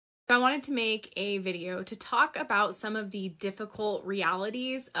So I wanted to make a video to talk about some of the difficult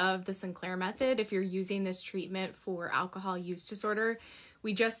realities of the Sinclair Method if you're using this treatment for alcohol use disorder.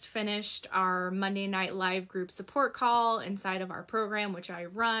 We just finished our Monday Night Live group support call inside of our program, which I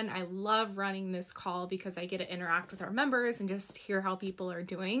run. I love running this call because I get to interact with our members and just hear how people are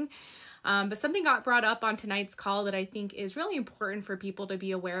doing. But something got brought up on tonight's call that I think is really important for people to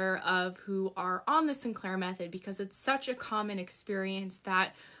be aware of who are on the Sinclair Method, because it's such a common experience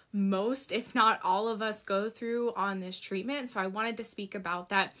that most, if not all of us, go through on this treatment. So I wanted to speak about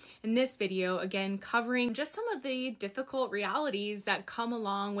that in this video, again, covering just some of the difficult realities that come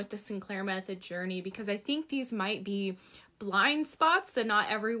along with the Sinclair Method journey, because I think these might be blind spots that not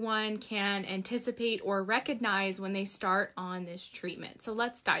everyone can anticipate or recognize when they start on this treatment. So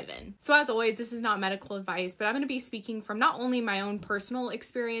let's dive in. So as always, this is not medical advice, but I'm going to be speaking from not only my own personal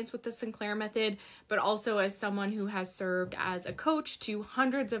experience with the Sinclair Method, but also as someone who has served as a coach to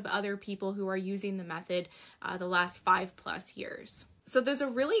hundreds of other people who are using the method the last 5+ years. So there's a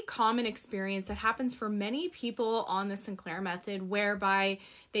really common experience that happens for many people on the Sinclair Method, whereby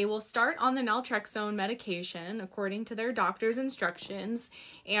they will start on the Naltrexone medication according to their doctor's instructions,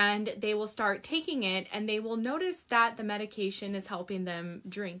 and they will start taking it, and they will notice that the medication is helping them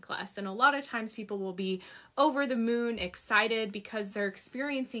drink less. And a lot of times people will be over the moon excited because they're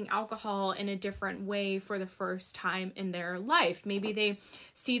experiencing alcohol in a different way for the first time in their life. Maybe they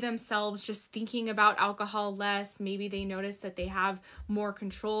see themselves just thinking about alcohol less. Maybe they notice that they have more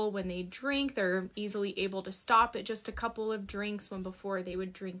control when they drink. They're easily able to stop at just a couple of drinks when before they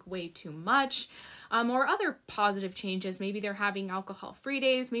would drink way too much. Or other positive changes. Maybe they're having alcohol-free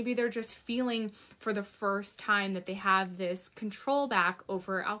days. Maybe they're just feeling for the first time that they have this control back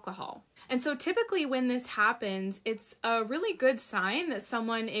over alcohol. And so typically when this happens, it's a really good sign that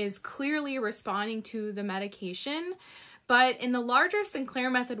someone is clearly responding to the medication. But in the larger Sinclair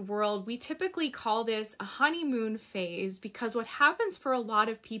Method world, we typically call this a honeymoon phase, because what happens for a lot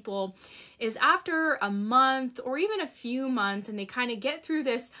of people is after a month or even a few months, and they kind of get through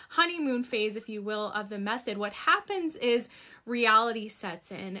this honeymoon phase, if you will, of the method, what happens is reality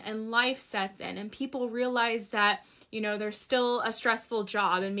sets in and life sets in, and people realize that there's still a stressful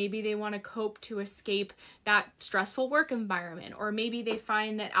job, and maybe they want to cope to escape that stressful work environment. Or maybe they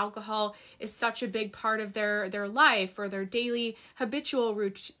find that alcohol is such a big part of their life, or their daily habitual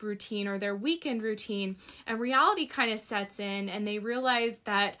routine, or their weekend routine. And reality kind of sets in, and they realize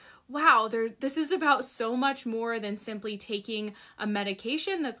that, wow, this is about so much more than simply taking a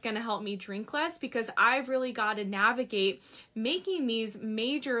medication that's going to help me drink less, because I've really got to navigate making these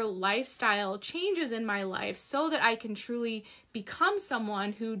major lifestyle changes in my life so that I can truly become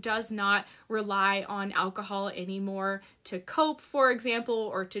someone who does not rely on alcohol anymore to cope, for example,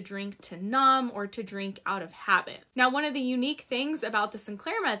 or to drink to numb, or to drink out of habit. Now, one of the unique things about the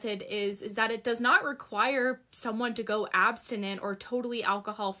Sinclair Method is that it does not require someone to go abstinent or totally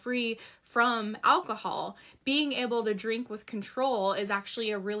alcohol-free from alcohol. Being able to drink with control is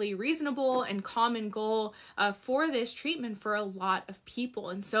actually a really reasonable and common goal for this treatment for a lot of people.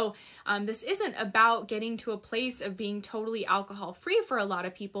 And so this isn't about getting to a place of being totally alcohol-free for a lot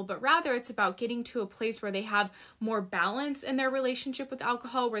of people, but rather it's about getting to a place where they have more balance in their relationship with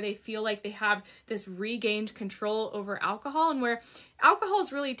alcohol, where they feel like they have this regained control over alcohol, and where alcohol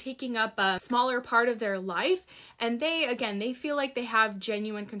is really taking up a smaller part of their life, and they feel like they have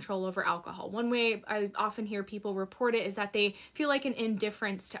genuine control over alcohol. One way I often hear people report it is that they feel like an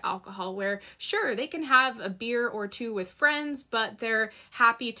indifference to alcohol, where sure, they can have a beer or two with friends, but they're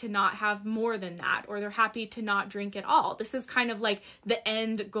happy to not have more than that, or they're happy to not drink at all. This is kind of like the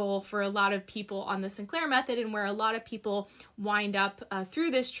end goal for a lot of people on the Sinclair Method, and where a lot of people wind up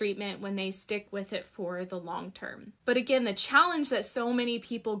through this treatment when they stick with it for the long term. But again, the challenge that so many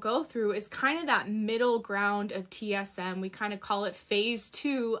people go through is kind of that middle ground of TSM. We kind of call it phase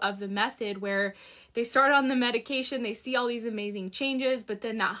 2 of the method, where they start on the medication, they see all these amazing changes, but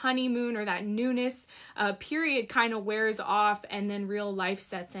then that honeymoon or that newness period kind of wears off, and then real life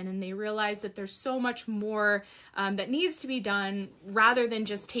sets in, and they realize that there's so much more that needs to be done rather than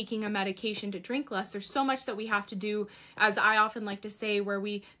just taking a medication to drink less. There's so much that we have to do, as I often like to say, where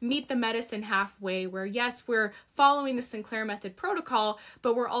we meet the medicine halfway, where yes, we're following the Sinclair Method protocol,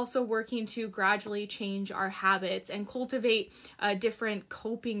 but we're also working to gradually change our habits and cultivate different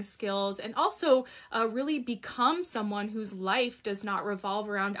coping skills, and also really become someone whose life does not revolve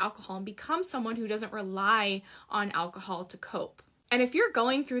around alcohol, and become someone who doesn't rely on alcohol to cope. And if you're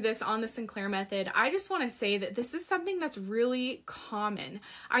going through this on the Sinclair Method, I just want to say that this is something that's really common.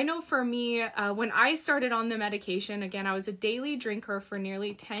 I know for me, when I started on the medication, again, I was a daily drinker for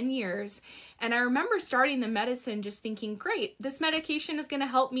nearly 10 years. And I remember starting the medicine just thinking, great, this medication is going to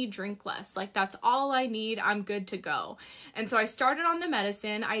help me drink less. Like, that's all I need. I'm good to go. And so I started on the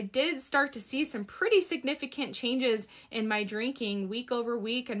medicine. I did start to see some pretty significant changes in my drinking week over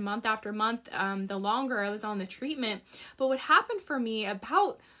week and month after month, the longer I was on the treatment. But what happened for me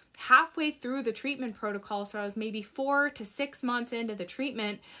about halfway through the treatment protocol, so I was maybe 4 to 6 months into the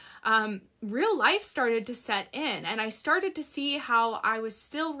treatment, real life started to set in, and I started to see how I was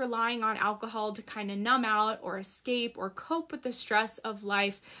still relying on alcohol to kind of numb out or escape or cope with the stress of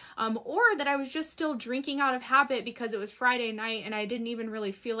life, or that I was just still drinking out of habit because it was Friday night and I didn't even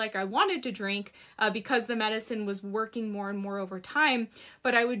really feel like I wanted to drink because the medicine was working more and more over time,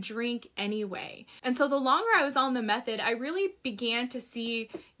 but I would drink anyway. And so the longer I was on the method, I really began to see,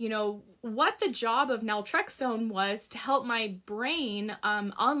 what the job of naltrexone was to help my brain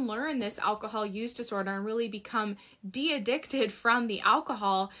unlearn this alcohol use disorder and really become de-addicted from the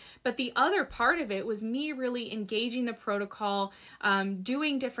alcohol. But the other part of it was me really engaging the protocol,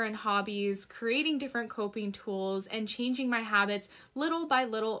 doing different hobbies, creating different coping tools, and changing my habits little by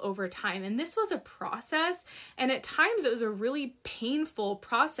little over time. And this was a process, and at times it was a really painful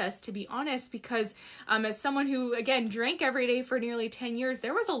process, to be honest, because as someone who, again, drank every day for nearly 10 years,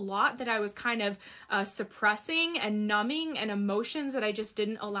 there was a lot that I was kind of suppressing and numbing, and emotions that I just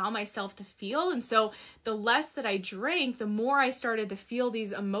didn't allow myself to feel. And so the less that I drank, the more I started to feel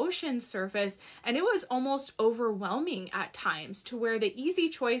these emotions surface, and it was almost overwhelming at times, to where the easy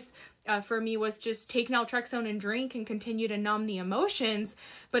choice for me was just take naltrexone and drink and continue to numb the emotions.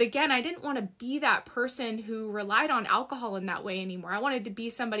 But again, I didn't want to be that person who relied on alcohol in that way anymore. I wanted to be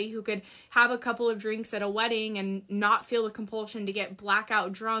somebody who could have a couple of drinks at a wedding and not feel the compulsion to get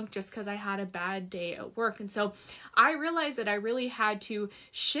blackout drunk just because I had a bad day at work. And so I realized that I really had to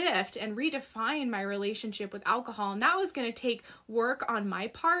shift and redefine my relationship with alcohol. And that was going to take work on my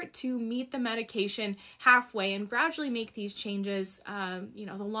part to meet the medication halfway and gradually make these changes,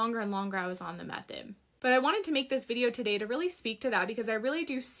 the longer and longer I was on the method. But I wanted to make this video today to really speak to that, because I really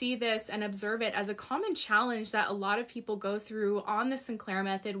do see this and observe it as a common challenge that a lot of people go through on the Sinclair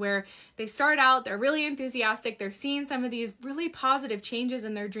Method, where they start out, they're really enthusiastic, they're seeing some of these really positive changes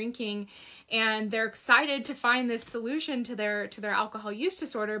in their drinking, and they're excited to find this solution to their alcohol use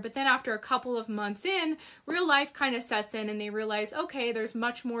disorder. But then after a couple of months in, real life kind of sets in, and they realize, okay, there's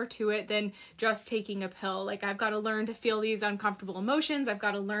much more to it than just taking a pill. Like, I've got to learn to feel these uncomfortable emotions. I've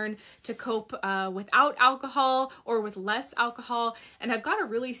got to learn to cope without alcohol or with less alcohol, and I've got to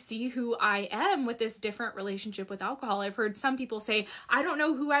really see who I am with this different relationship with alcohol. I've heard some people say, I don't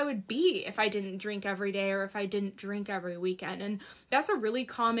know who I would be if I didn't drink every day or if I didn't drink every weekend. And that's a really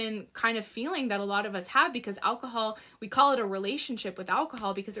common kind of feeling that a lot of us have, because alcohol, we call it a relationship with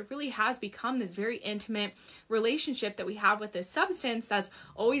alcohol because it really has become this very intimate relationship that we have with this substance that's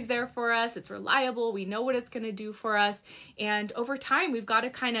always there for us. It's reliable. We know what it's going to do for us. And over time, we've got to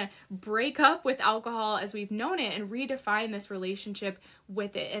kind of break up with alcohol as we've known it and redefine this relationship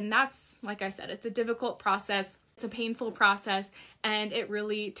with it. And that's, like I said, it's a difficult process. It's a painful process, and it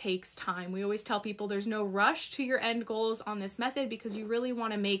really takes time. We always tell people there's no rush to your end goals on this method, because you really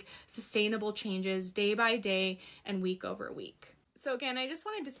want to make sustainable changes day by day and week over week. So again, I just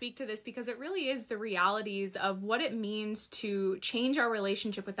wanted to speak to this because it really is the realities of what it means to change our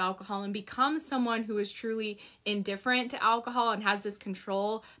relationship with alcohol and become someone who is truly indifferent to alcohol and has this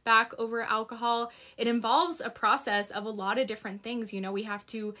control back over alcohol. It involves a process of a lot of different things. We have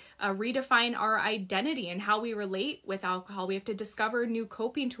to redefine our identity and how we relate with alcohol. We have to discover new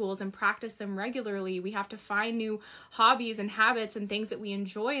coping tools and practice them regularly. We have to find new hobbies and habits and things that we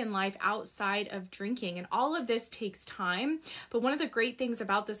enjoy in life outside of drinking. And all of this takes time. But one of the great things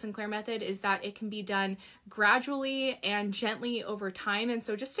about the Sinclair Method is that it can be done gradually and gently over time. And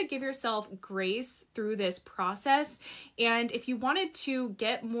so just to give yourself grace through this process. And if you wanted to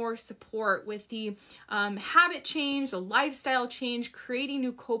get more support with the habit change, the lifestyle change, creating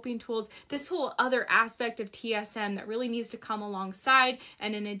new coping tools, this whole other aspect of TSM that really needs to come alongside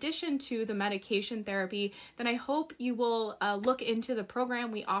and in addition to the medication therapy, then I hope you will look into the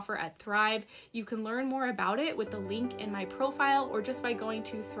program we offer at Thrive. You can learn more about it with the link in my profile or just by going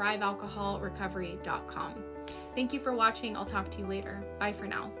to thrivealcoholrecovery.com. Thank you for watching. I'll talk to you later. Bye for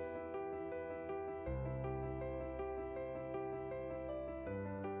now.